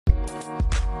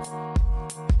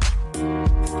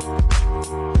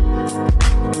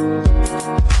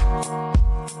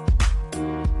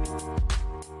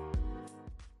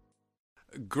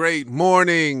Great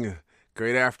morning,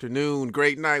 great afternoon,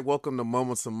 great night. Welcome to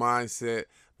Moments of Mindset,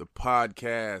 the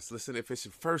podcast. Listen, if it's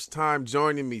your first time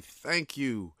joining me, thank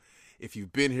you. If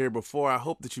you've been here before, I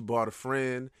hope that you brought a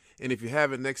friend. And if you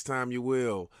haven't, next time you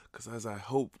will. Because as I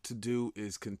hope to do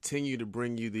is continue to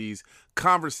bring you these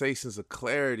conversations of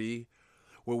clarity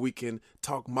where we can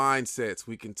talk mindsets,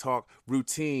 we can talk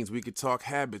routines, we can talk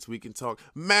habits, we can talk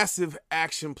massive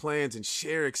action plans and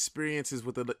share experiences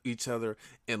with each other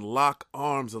and lock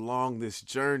arms along this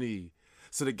journey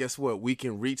so that, guess what, we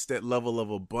can reach that level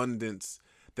of abundance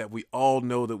that we all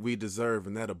know that we deserve.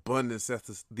 And that abundance,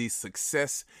 that's the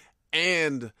success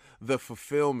and the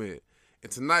fulfillment.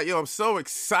 And tonight, I'm so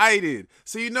excited.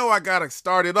 So I got to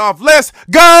start it off. Let's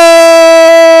go!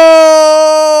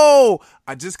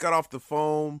 I just got off the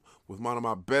phone with one of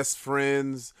my best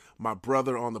friends, my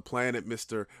brother on the planet,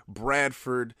 Mr.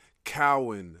 Bradford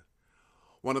Cowan.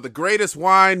 One of the greatest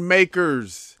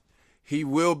winemakers. He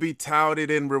will be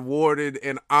touted and rewarded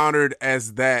and honored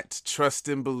as that. Trust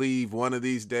and believe one of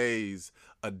these days.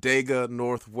 Adega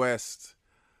Northwest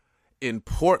in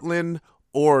Portland,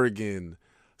 Oregon.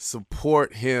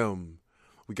 Support him.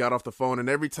 We got off the phone, and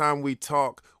every time we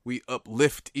talk, we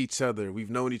uplift each other. We've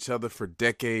known each other for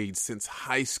decades, since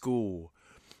high school,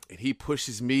 and he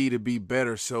pushes me to be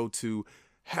better. So to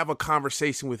have a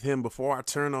conversation with him before I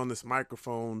turn on this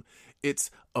microphone, it's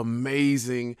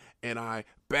amazing, and I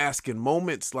bask in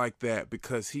moments like that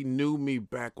because he knew me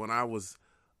back when I was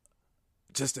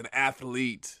just an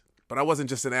athlete. But I wasn't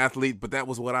just an athlete, but that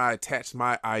was what I attached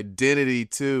my identity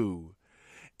to.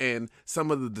 And some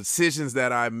of the decisions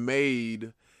that I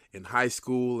made in high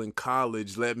school and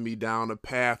college led me down a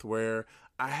path where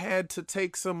I had to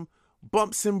take some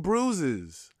bumps and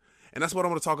bruises. And that's what I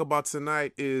want to talk about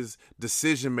tonight is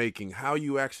decision making, how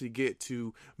you actually get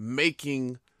to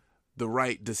making the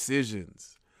right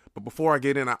decisions. But before I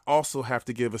get in, I also have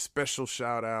to give a special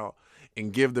shout out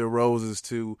and give the roses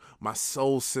to my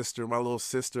soul sister, my little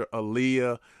sister,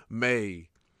 Aaliyah May.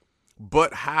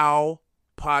 But How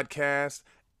podcast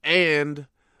and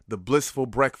the Blissful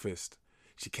Breakfast.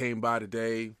 She came by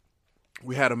today.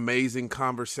 We had amazing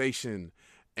conversation,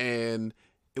 and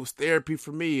it was therapy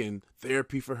for me and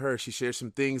therapy for her. She shared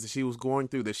some things that she was going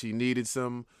through that she needed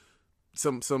some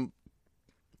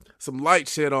light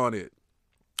shed on it.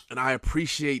 And I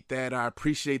appreciate that. I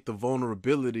appreciate the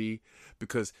vulnerability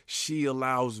because she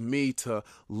allows me to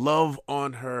love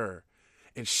on her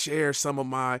and share some of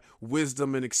my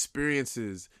wisdom and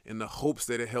experiences in the hopes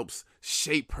that it helps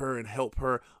shape her and help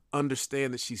her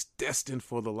understand that she's destined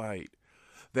for the light.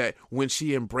 That when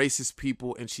she embraces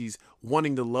people and she's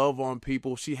wanting to love on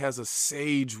people, she has a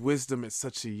sage wisdom at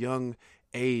such a young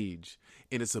age.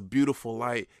 And it's a beautiful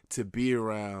light to be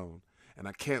around. And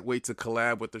I can't wait to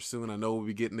collab with her soon. I know we'll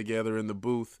be getting together in the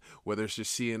booth, whether it's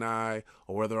just she and I,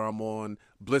 or whether I'm on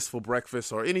Blissful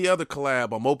Breakfast or any other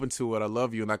collab. I'm open to it. I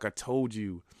love you. And like I told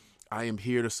you, I am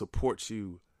here to support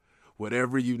you.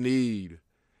 Whatever you need.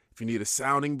 If you need a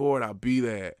sounding board, I'll be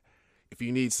that. If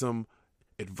you need some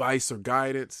advice or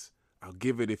guidance, I'll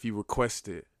give it if you request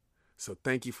it. So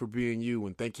thank you for being you,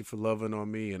 and thank you for loving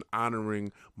on me and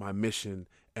honoring my mission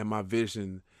and my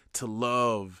vision to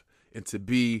love and to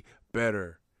be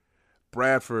better.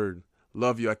 Bradford,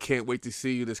 love you. I can't wait to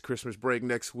see you this Christmas break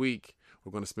next week.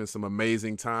 We're going to spend some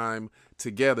amazing time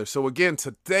together. So again,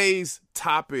 today's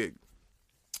topic,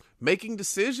 making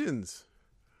decisions.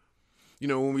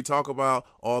 When we talk about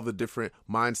all the different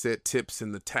mindset tips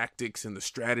and the tactics and the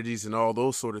strategies and all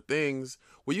those sort of things,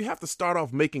 well, you have to start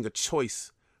off making a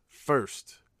choice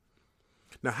first.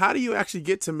 Now, how do you actually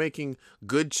get to making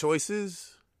good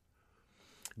choices,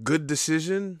 good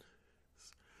decision,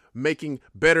 making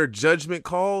better judgment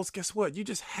calls? Guess what? You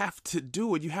just have to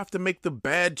do it. You have to make the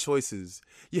bad choices.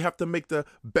 You have to make the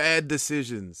bad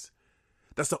decisions.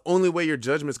 That's the only way your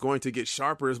judgment's going to get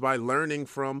sharper is by learning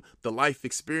from the life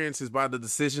experiences, by the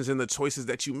decisions and the choices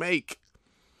that you make.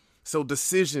 So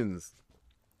decisions,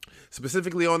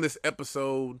 specifically on this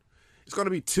episode, it's going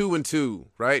to be 2 and 2,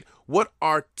 right? What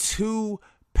are 2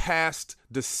 past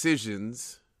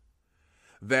decisions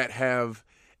that have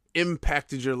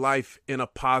impacted your life in a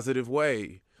positive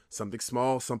way? Something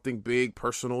small, something big,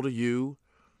 personal to you.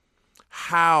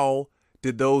 How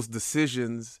did those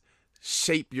decisions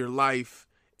shape your life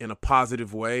in a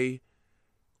positive way?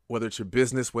 Whether it's your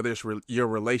business, whether it's your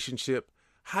relationship,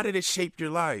 how did it shape your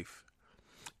life?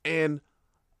 And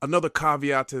another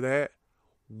caveat to that,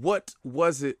 what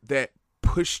was it that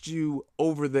pushed you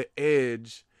over the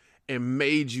edge and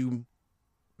made you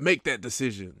make that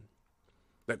decision?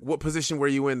 Like, what position were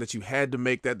you in that you had to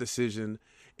make that decision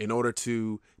in order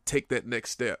to take that next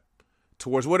step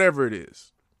towards whatever it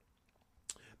is.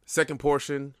 Second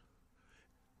portion,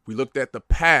 we looked at the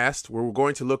past, where we're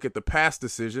going to look at the past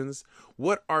decisions.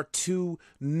 What are 2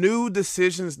 new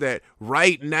decisions that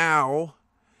right now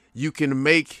you can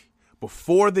make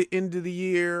before the end of the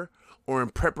year or in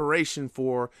preparation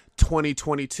for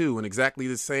 2022? And exactly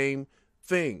the same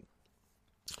thing.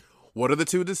 What are the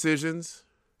 2 decisions?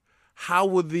 How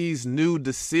will these new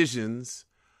decisions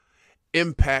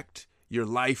impact your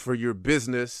life or your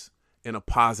business in a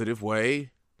positive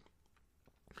way?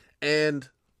 And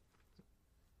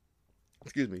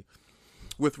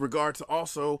with regard to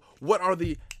also, what are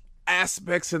the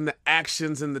aspects and the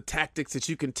actions and the tactics that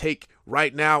you can take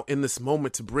right now in this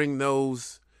moment to bring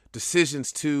those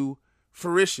decisions to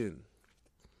fruition?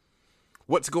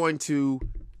 What's going to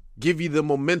give you the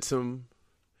momentum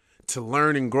to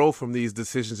learn and grow from these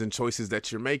decisions and choices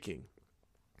that you're making?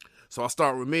 So I'll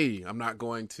start with me. I'm not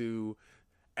going to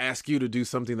ask you to do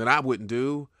something that I wouldn't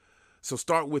do. So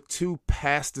start with 2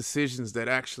 past decisions that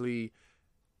actually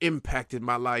impacted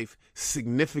my life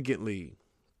significantly.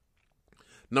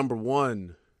 Number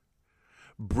 1,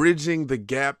 bridging the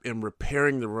gap and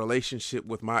repairing the relationship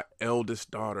with my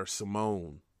eldest daughter,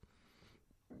 Simone.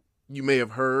 You may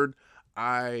have heard,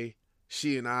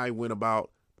 she and I went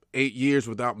about 8 years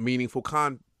without meaningful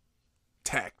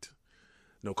contact.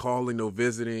 No calling, no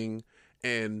visiting,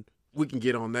 and we can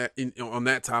get on that on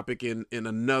that topic in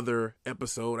another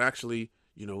episode. Actually,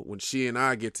 when she and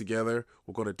I get together,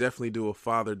 we're going to definitely do a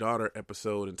father-daughter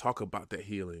episode and talk about that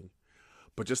healing.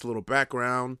 But just a little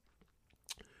background.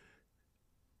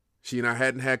 She and I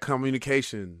hadn't had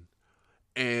communication.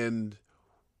 And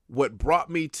what brought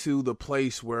me to the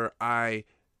place where I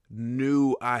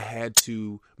knew I had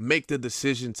to make the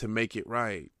decision to make it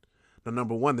right. Now,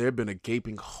 number 1, there had been a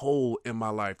gaping hole in my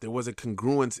life. There was a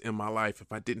congruence in my life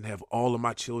if I didn't have all of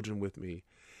my children with me,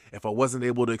 if I wasn't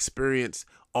able to experience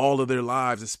all of their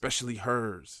lives, especially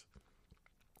hers.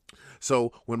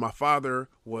 So when my father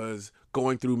was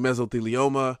going through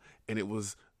mesothelioma and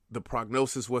the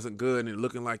prognosis wasn't good and it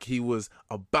looking like he was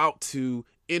about to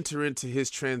enter into his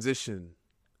transition,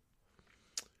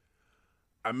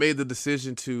 I made the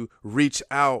decision to reach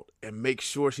out and make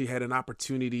sure she had an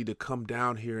opportunity to come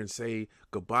down here and say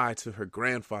goodbye to her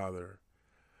grandfather,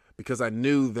 because I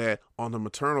knew that on the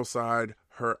maternal side,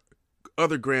 her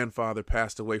other grandfather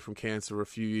passed away from cancer a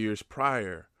few years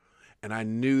prior. And I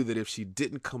knew that if she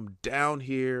didn't come down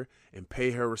here and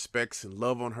pay her respects and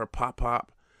love on her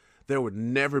pop, there would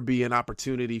never be an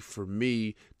opportunity for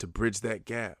me to bridge that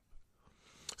gap.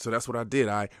 So that's what I did.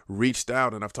 I reached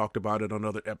out, and I've talked about it on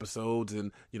other episodes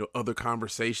and, other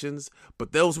conversations.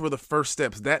 But those were the first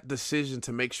steps. That decision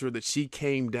to make sure that she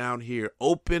came down here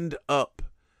opened up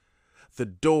the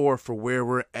door for where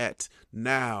we're at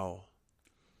now.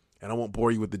 And I won't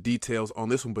bore you with the details on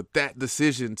this one, but that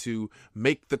decision to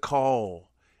make the call.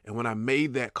 And when I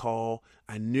made that call,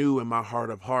 I knew in my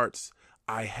heart of hearts,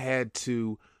 I had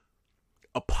to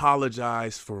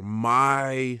apologize for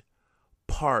my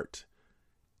part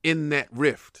in that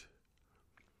rift.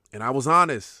 And I was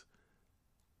honest,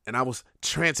 and I was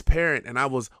transparent, and I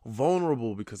was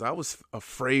vulnerable because I was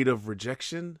afraid of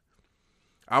rejection.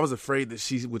 I was afraid that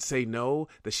she would say no,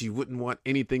 that she wouldn't want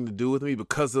anything to do with me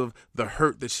because of the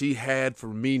hurt that she had for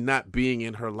me not being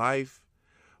in her life.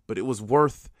 But it was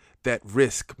worth that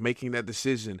risk, making that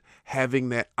decision, having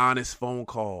that honest phone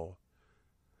call.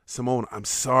 Simone, I'm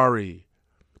sorry.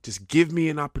 Just give me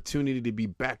an opportunity to be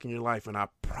back in your life, and I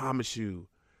promise you,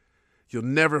 you'll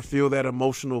never feel that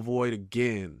emotional void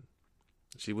again.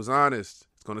 She was honest.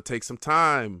 It's going to take some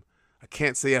time. I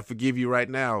can't say I forgive you right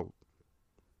now.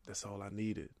 That's all I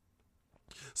needed.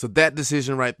 So that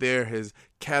decision right there has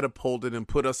catapulted and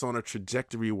put us on a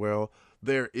trajectory where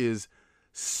there is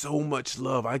so much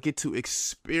love. I get to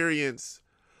experience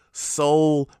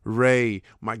Soul Ray,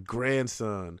 my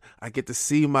grandson. I get to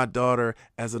see my daughter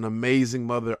as an amazing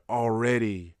mother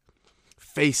already.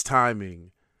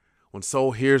 FaceTiming. When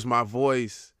Soul hears my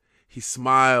voice, he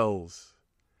smiles.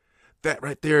 That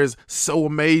right there is so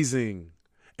amazing.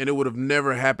 And it would have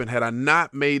never happened had I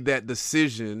not made that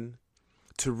decision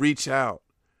to reach out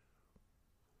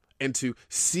and to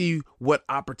see what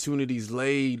opportunities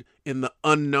laid in the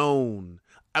unknown.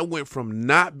 I went from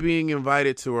not being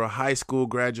invited to her high school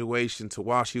graduation to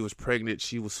while she was pregnant,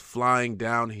 she was flying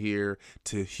down here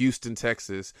to Houston,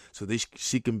 Texas, so that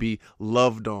she can be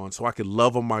loved on, so I could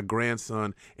love on my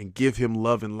grandson and give him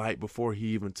love and light before he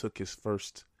even took his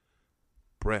first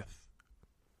breath.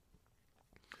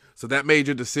 So that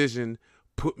major decision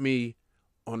put me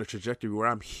on a trajectory where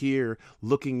I'm here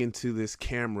looking into this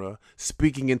camera,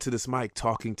 speaking into this mic,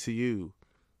 talking to you.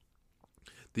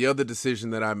 The other decision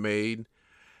that I made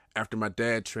after my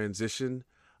dad transitioned,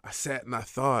 I sat and I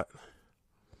thought,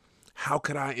 how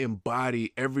could I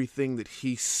embody everything that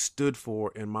he stood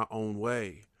for in my own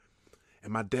way?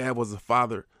 And my dad was a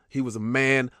father. He was a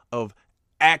man of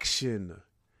action.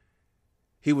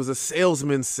 He was a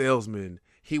salesman.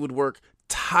 He would work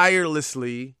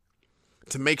tirelessly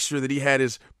to make sure that he had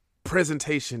his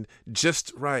presentation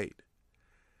just right,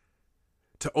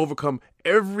 to overcome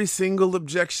every single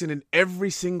objection in every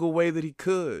single way that he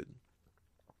could.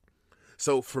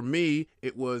 So for me,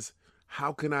 it was,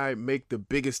 how can I make the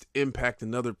biggest impact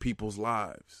in other people's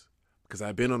lives? Because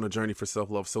I've been on a journey for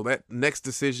self-love. So that next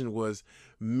decision was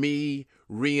me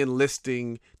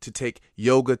re-enlisting to take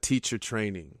yoga teacher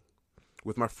training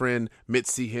with my friend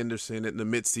Mitzi Henderson at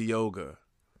Namitzi Yoga.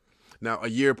 Now, a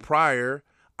year prior,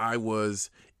 I was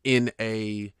in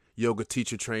a yoga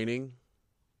teacher training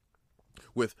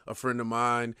with a friend of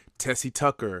mine, Tessie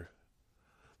Tucker.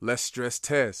 Less Stress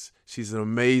Tess. She's an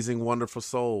amazing, wonderful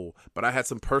soul. But I had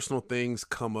some personal things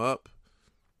come up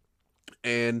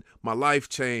and my life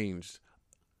changed.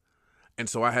 And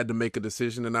so I had to make a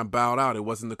decision and I bowed out. It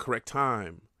wasn't the correct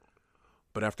time.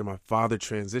 But after my father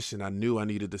transitioned, I knew I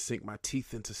needed to sink my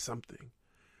teeth into something.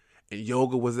 And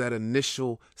yoga was that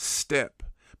initial step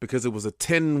because it was a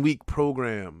 10-week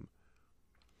program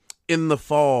in the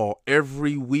fall,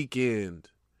 every weekend,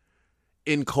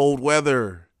 in cold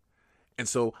weather. And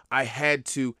so I had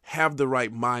to have the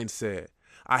right mindset.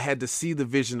 I had to see the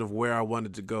vision of where I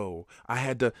wanted to go. I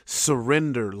had to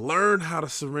surrender, learn how to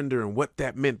surrender and what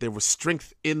that meant. There was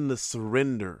strength in the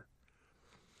surrender.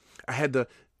 I had to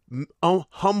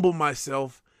humble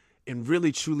myself and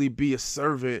really truly be a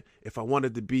servant if I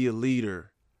wanted to be a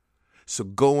leader. So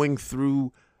going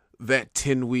through that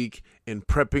 10-week and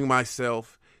prepping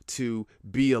myself to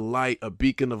be a light, a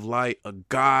beacon of light, a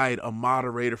guide, a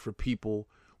moderator for people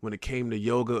when it came to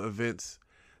yoga events,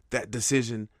 that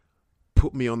decision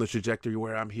put me on the trajectory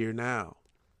where I'm here now.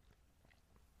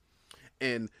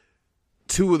 And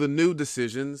two of the new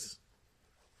decisions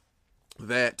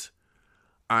that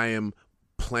I am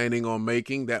planning on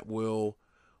making that will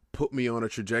put me on a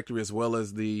trajectory, as well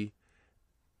as the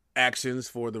actions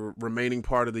for the remaining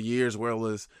part of the year, as well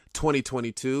as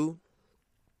 2022.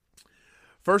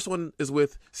 First one is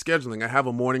with scheduling. I have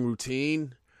a morning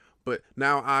routine, but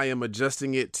now I am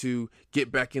adjusting it to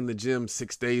get back in the gym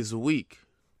 6 days a week.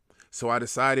 So I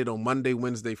decided on Monday,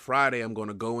 Wednesday, Friday, I'm going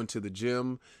to go into the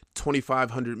gym,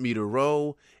 2,500 meter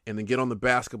row, and then get on the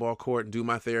basketball court and do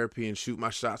my therapy and shoot my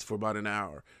shots for about an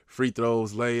hour. Free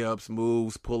throws, layups,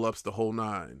 moves, pull-ups, the whole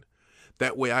nine.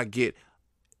 That way I get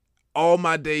all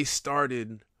my days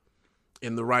started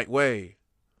in the right way.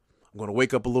 I'm going to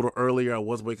wake up a little earlier. I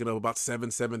was waking up about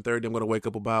 7:30. I'm going to wake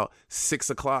up about 6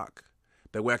 o'clock.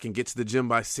 That way I can get to the gym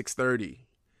by 6:30.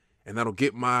 And that'll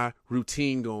get my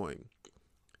routine going.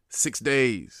 6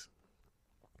 days.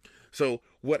 So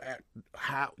why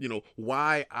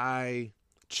I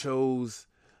chose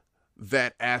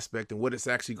that aspect and what it's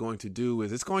actually going to do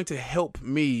is it's going to help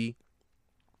me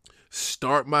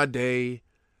start my day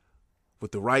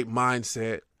with the right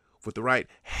mindset, with the right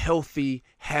healthy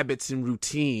habits and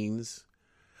routines,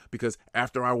 because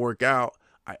after I work out,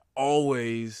 I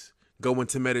always go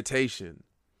into meditation.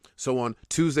 So on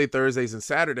Tuesday, Thursdays, and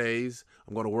Saturdays,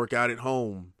 I'm going to work out at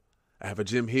home. I have a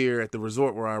gym here at the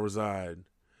resort where I reside.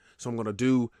 So I'm going to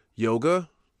do yoga.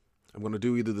 I'm going to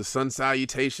do either the sun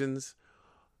salutations,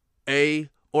 A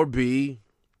or B.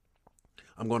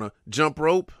 I'm going to jump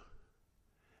rope,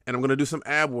 and I'm going to do some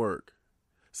ab work.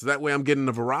 So that way I'm getting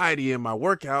a variety in my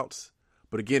workouts,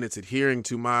 but again, it's adhering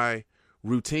to my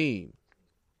routine.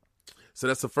 So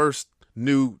that's the first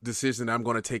new decision I'm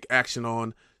going to take action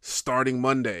on starting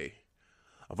Monday.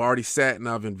 I've already sat and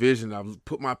I've envisioned, I've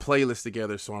put my playlist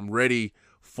together, so I'm ready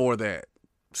for that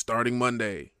starting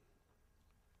Monday.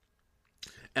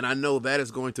 And I know that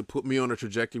is going to put me on a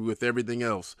trajectory with everything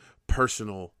else,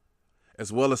 personal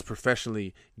as well as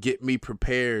professionally, get me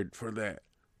prepared for that.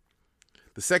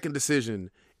 The second decision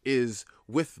is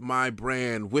with my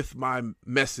brand, with my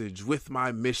message, with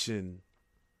my mission.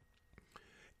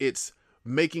 It's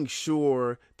making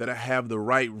sure that I have the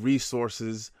right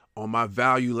resources on my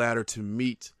value ladder to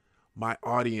meet my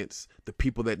audience, the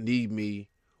people that need me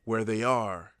where they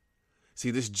are.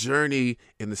 See, this journey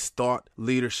in this thought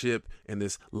leadership and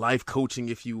this life coaching,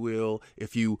 if you will,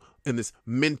 in this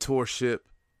mentorship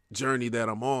journey that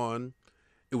I'm on,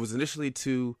 it was initially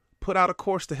to put out a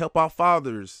course to help out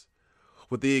fathers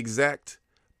with the exact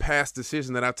past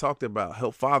decision that I talked about,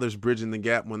 help fathers bridging the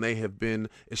gap when they have been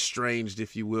estranged,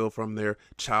 if you will, from their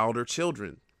child or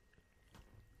children.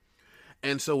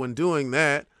 And so in doing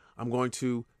that, I'm going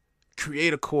to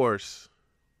create a course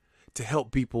to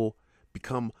help people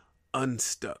become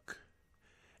unstuck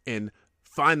and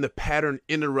find the pattern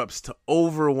interrupts to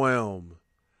overwhelm,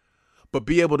 but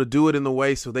be able to do it in the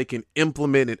way so they can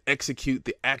implement and execute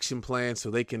the action plan so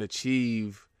they can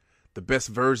achieve the best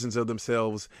versions of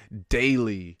themselves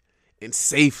daily and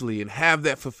safely and have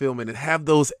that fulfillment and have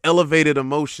those elevated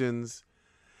emotions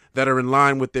that are in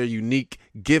line with their unique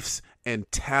gifts and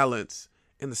talents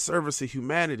in the service of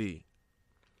humanity.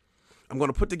 I'm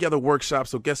going to put together workshops.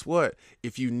 So guess what?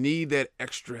 If you need that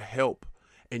extra help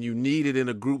and you need it in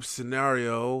a group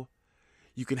scenario,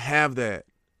 you can have that.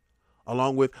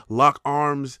 Along with Lock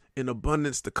Arms in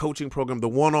Abundance, the coaching program, the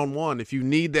one-on-one. If you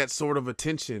need that sort of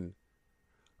attention,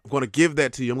 I'm going to give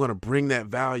that to you. I'm going to bring that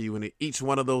value in each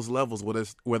one of those levels,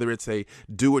 whether it's a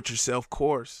do-it-yourself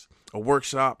course, a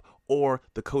workshop, or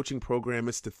the coaching program.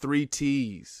 It's the 3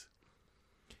 T's.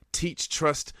 Teach,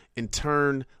 trust, and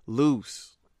turn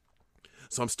loose.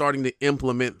 So I'm starting to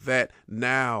implement that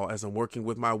now as I'm working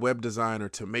with my web designer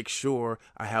to make sure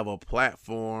I have a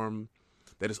platform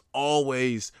that is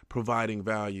always providing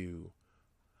value.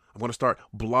 I'm going to start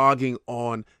blogging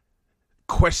on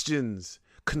questions,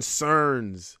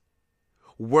 concerns,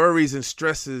 worries, and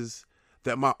stresses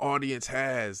that my audience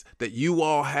has, that you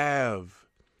all have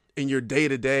in your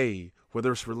day-to-day,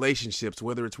 whether it's relationships,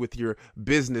 whether it's with your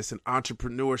business and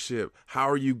entrepreneurship. How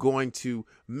are you going to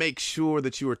make sure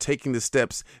that you are taking the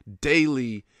steps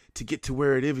daily to get to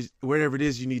wherever it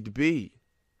is you need to be?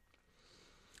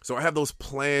 So I have those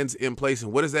plans in place.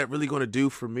 And what is that really going to do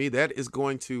for me? That is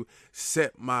going to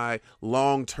set my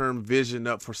long-term vision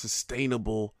up for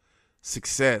sustainable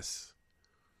success.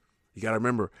 You got to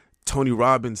remember, Tony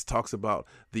Robbins talks about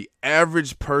the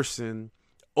average person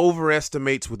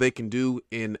overestimates what they can do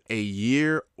in a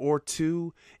year or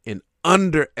two and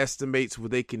underestimates what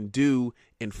they can do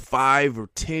in 5 or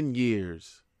 10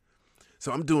 years.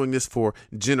 So I'm doing this for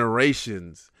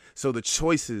generations. So the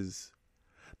choices,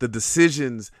 the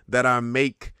decisions that I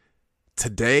make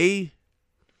today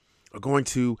are going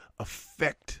to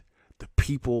affect the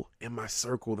people in my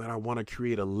circle that I want to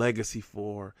create a legacy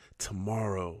for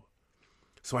tomorrow.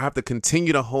 So I have to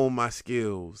continue to hone my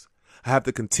skills. I have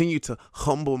to continue to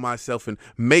humble myself and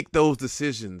make those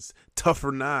decisions, tough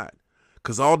or not,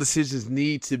 because all decisions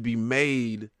need to be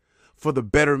made for the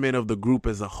betterment of the group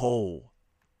as a whole.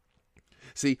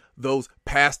 See, those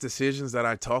past decisions that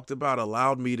I talked about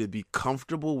allowed me to be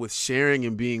comfortable with sharing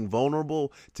and being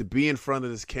vulnerable, to be in front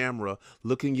of this camera,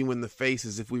 looking you in the face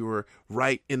as if we were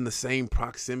right in the same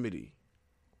proximity.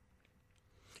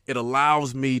 It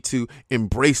allows me to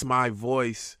embrace my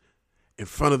voice in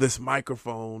front of this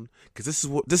microphone, because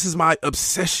this is my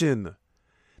obsession.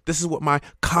 This is what my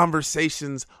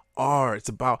conversations are. It's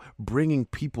about bringing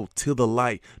people to the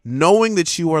light, knowing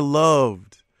that you are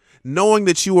loved, knowing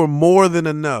that you are more than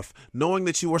enough, knowing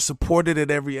that you are supported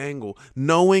at every angle,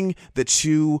 knowing that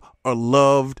you are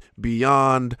loved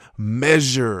beyond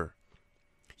measure.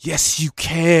 Yes, you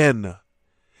can.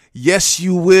 Yes,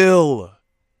 you will.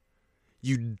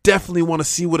 You definitely want to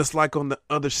see what it's like on the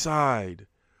other side,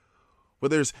 where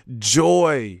there's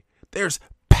joy, there's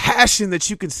passion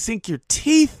that you can sink your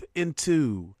teeth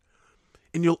into,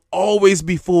 and you'll always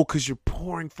be full because you're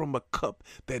pouring from a cup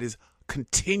that is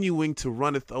continuing to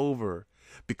runneth over,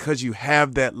 because you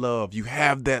have that love, you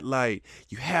have that light,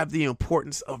 you have the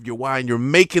importance of your why, and you're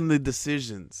making the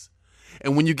decisions.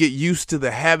 And when you get used to the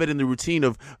habit and the routine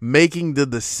of making the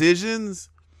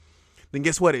decisions, then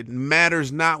guess what? It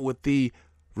matters not what the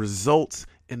results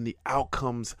and the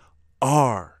outcomes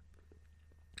are.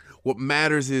 What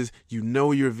matters is you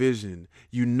know your vision,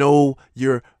 you know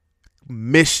your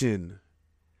mission.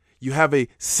 You have a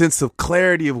sense of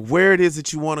clarity of where it is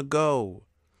that you want to go.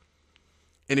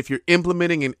 And if you're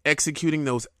implementing and executing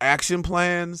those action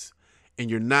plans and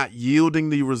you're not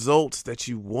yielding the results that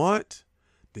you want,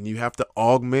 then you have to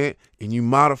augment and you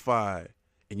modify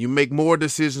and you make more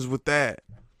decisions with that.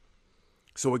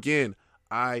 So again,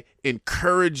 I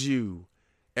encourage you,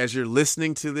 as you're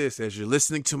listening to this, as you're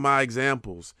listening to my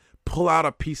examples, pull out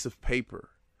a piece of paper.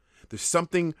 There's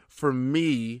something for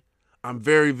me. I'm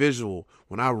very visual.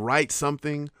 When I write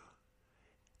something,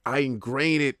 I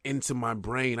ingrain it into my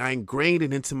brain. I ingrain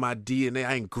it into my DNA.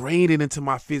 I ingrain it into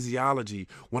my physiology.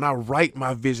 When I write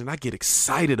my vision, I get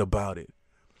excited about it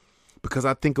because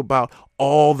I think about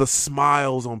all the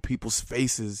smiles on people's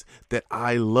faces that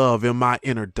I love in my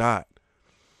inner dot,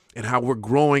 and how we're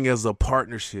growing as a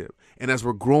partnership, and as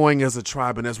we're growing as a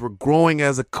tribe, and as we're growing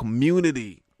as a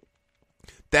community.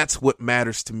 That's what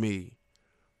matters to me.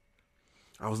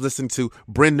 I was listening to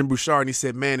Brendan Bouchard, and he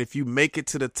said, man, if you make it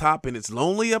to the top and it's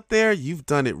lonely up there, you've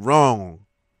done it wrong.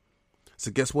 So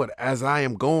guess what? As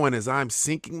I'm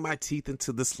sinking my teeth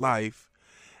into this life,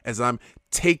 as I'm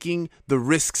taking the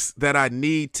risks that I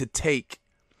need to take,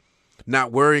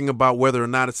 not worrying about whether or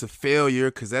not it's a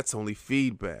failure, because that's only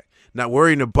feedback. Not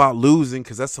worrying about losing,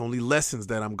 because that's only lessons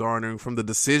that I'm garnering from the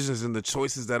decisions and the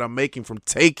choices that I'm making from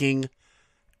taking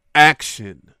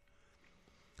action.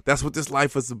 That's what this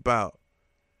life is about.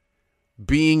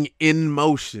 Being in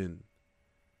motion,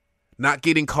 not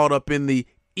getting caught up in the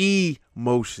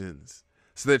emotions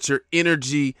so that your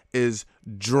energy is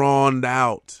drawn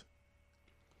out.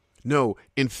 No,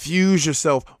 infuse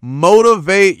yourself,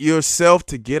 motivate yourself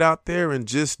to get out there and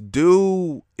just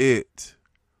do it.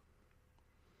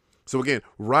 So again,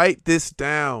 write this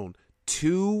down.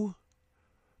 2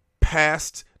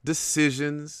 past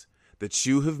decisions that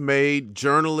you have made.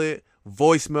 Journal it,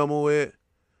 voice memo it,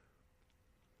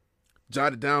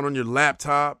 jot it down on your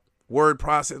laptop, word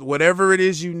process, whatever it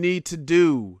is you need to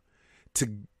do to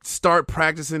start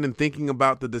practicing and thinking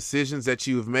about the decisions that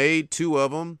you have made. 2 of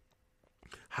them.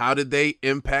 How did they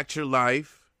impact your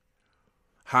life?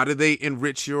 How did they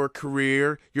enrich your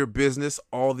career, your business,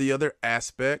 all the other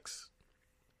aspects?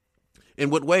 In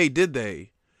what way did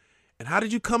they? And how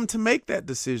did you come to make that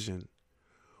decision?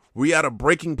 Were you at a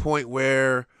breaking point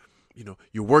where,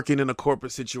 you're working in a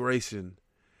corporate situation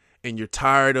and you're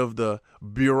tired of the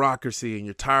bureaucracy and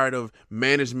you're tired of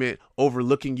management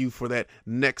overlooking you for that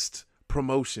next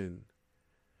promotion?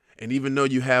 And even though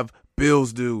you have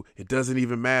bills due, it doesn't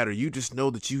even matter. You just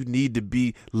know that you need to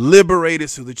be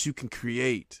liberated so that you can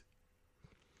create.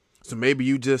 So maybe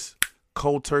you just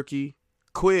cold turkey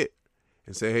quit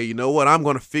and say, hey, you know what? I'm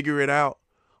going to figure it out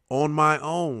on my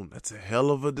own. That's a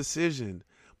hell of a decision,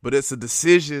 but it's a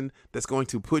decision that's going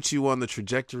to put you on the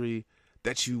trajectory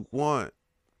that you want.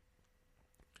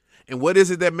 And what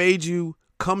is it that made you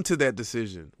come to that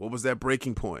decision? What was that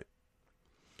breaking point?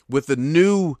 With the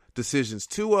new decisions,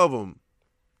 2 of them.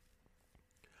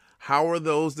 How are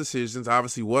those decisions?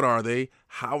 Obviously, what are they?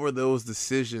 How are those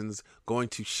decisions going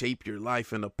to shape your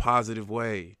life in a positive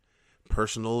way,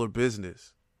 personal or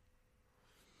business?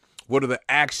 What are the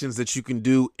actions that you can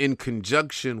do in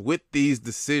conjunction with these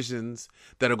decisions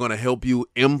that are going to help you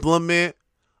implement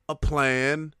a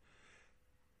plan,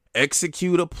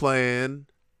 execute a plan,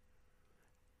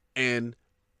 and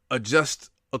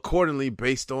adjust accordingly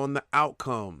based on the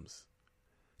outcomes?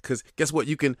 Because guess what?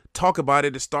 You can talk about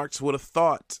it. It starts with a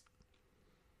thought,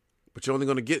 but you're only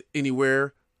going to get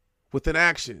anywhere with an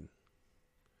action,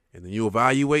 and then you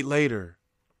evaluate later.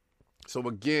 So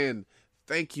again,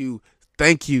 thank you,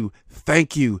 thank you,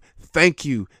 thank you, thank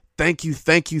you, thank you,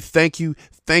 thank you, thank you,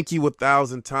 thank you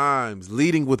 1,000 times,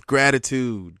 leading with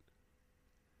gratitude.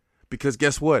 Because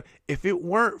guess what? If it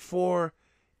weren't for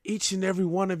each and every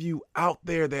one of you out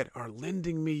there that are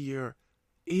lending me your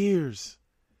ears,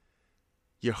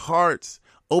 your hearts,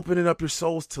 opening up your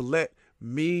souls to let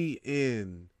me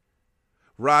in.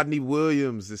 Rodney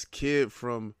Williams, this kid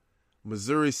from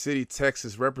Missouri City,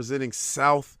 Texas, representing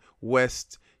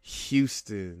Southwest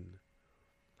Houston.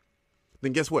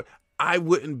 Then guess what? I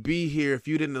wouldn't be here if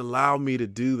you didn't allow me to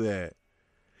do that.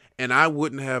 And I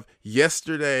wouldn't have.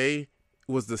 Yesterday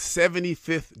was the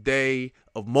 75th day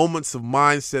of Moments of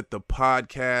Mindset, the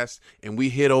podcast, and we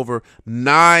hit over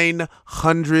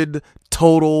 900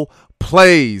 total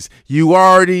plays. You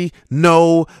already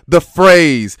know the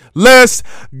phrase. Let's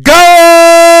go!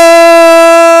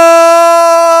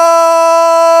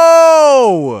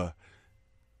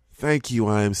 Thank you.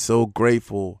 I am so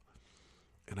grateful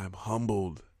and I'm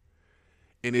humbled.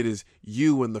 And it is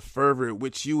you and the fervor at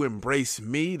which you embrace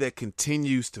me that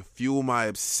continues to fuel my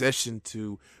obsession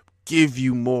to give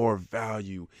you more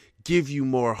value, give you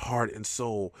more heart and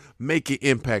soul, make an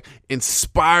impact,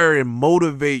 inspire and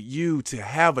motivate you to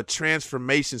have a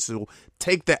transformation. So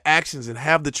take the actions and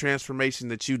have the transformation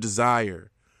that you desire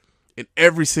in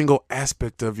every single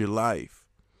aspect of your life.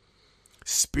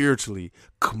 Spiritually,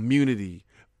 community,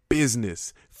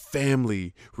 business,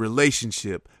 family,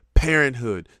 relationship,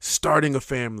 parenthood, starting a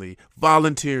family,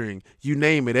 volunteering, you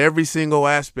name it, every single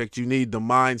aspect. You need the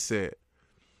mindset.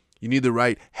 You need the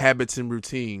right habits and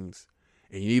routines.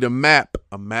 And you need a map,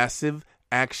 a massive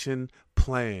action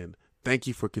plan. Thank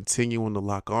you for continuing to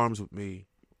lock arms with me.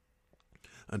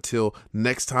 Until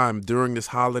next time during this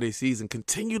holiday season,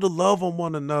 continue to love on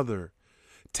one another.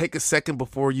 Take a second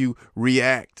before you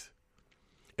react.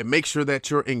 And make sure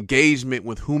that your engagement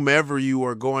with whomever you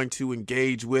are going to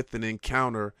engage with and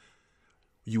encounter,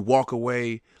 you walk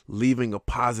away leaving a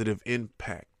positive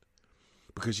impact.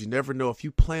 Because you never know, if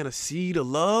you plant a seed of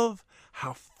love,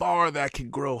 how far that can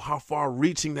grow, how far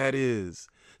reaching that is.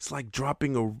 It's like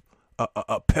dropping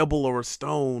a pebble or a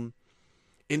stone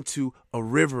into a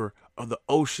river or the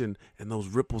ocean, and those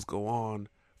ripples go on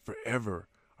forever.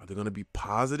 Are they going to be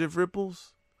positive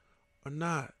ripples or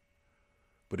not?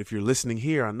 But if you're listening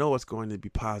here, I know it's going to be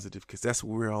positive, because that's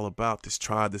what we're all about, this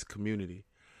tribe, this community.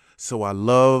 So I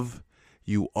love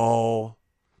you all.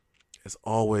 As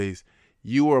always,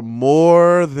 you are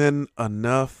more than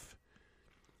enough.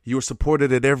 You are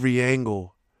supported at every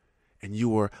angle, and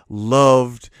you are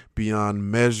loved beyond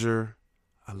measure.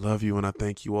 I love you, and I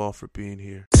thank you all for being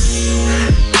here.